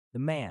The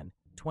man,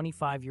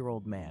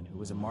 25-year-old man who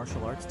was a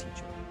martial arts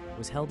teacher,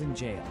 was held in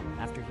jail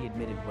after he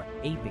admitted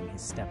raping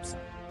his stepson.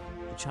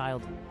 The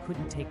child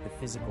couldn't take the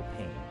physical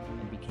pain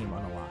and became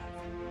unalive.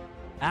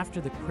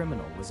 After the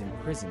criminal was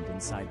imprisoned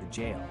inside the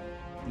jail,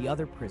 the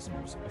other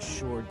prisoners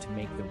assured to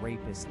make the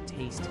rapist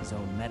taste his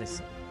own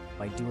medicine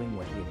by doing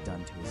what he had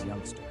done to his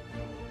youngster.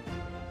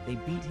 They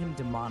beat him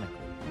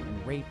demonically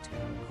and raped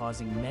him,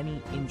 causing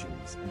many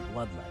injuries and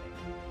bloodletting.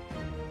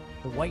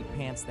 The white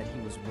pants that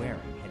he was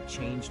wearing had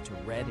changed to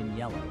red and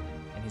yellow,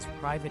 and his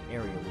private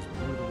area was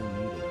brutally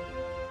mutilated.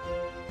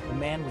 The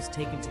man was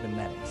taken to the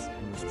medics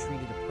and was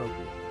treated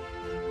appropriately.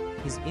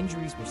 His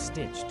injuries were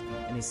stitched,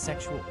 and his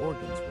sexual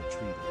organs were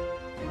treated.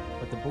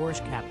 But the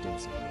Borscht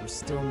captives were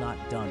still not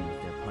done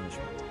with their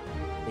punishment.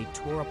 They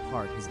tore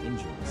apart his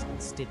injuries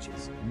and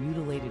stitches,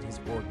 mutilated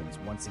his organs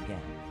once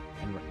again,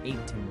 and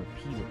raped him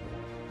repeatedly.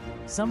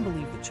 Some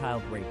believe the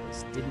child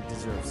rapist didn't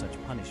deserve such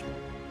punishment,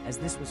 as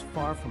this was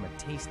far from a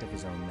taste of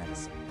his own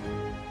medicine.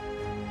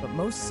 But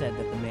most said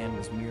that the man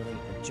was merely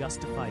a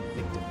justified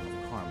victim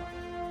of karma.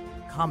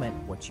 Comment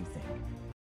what you think.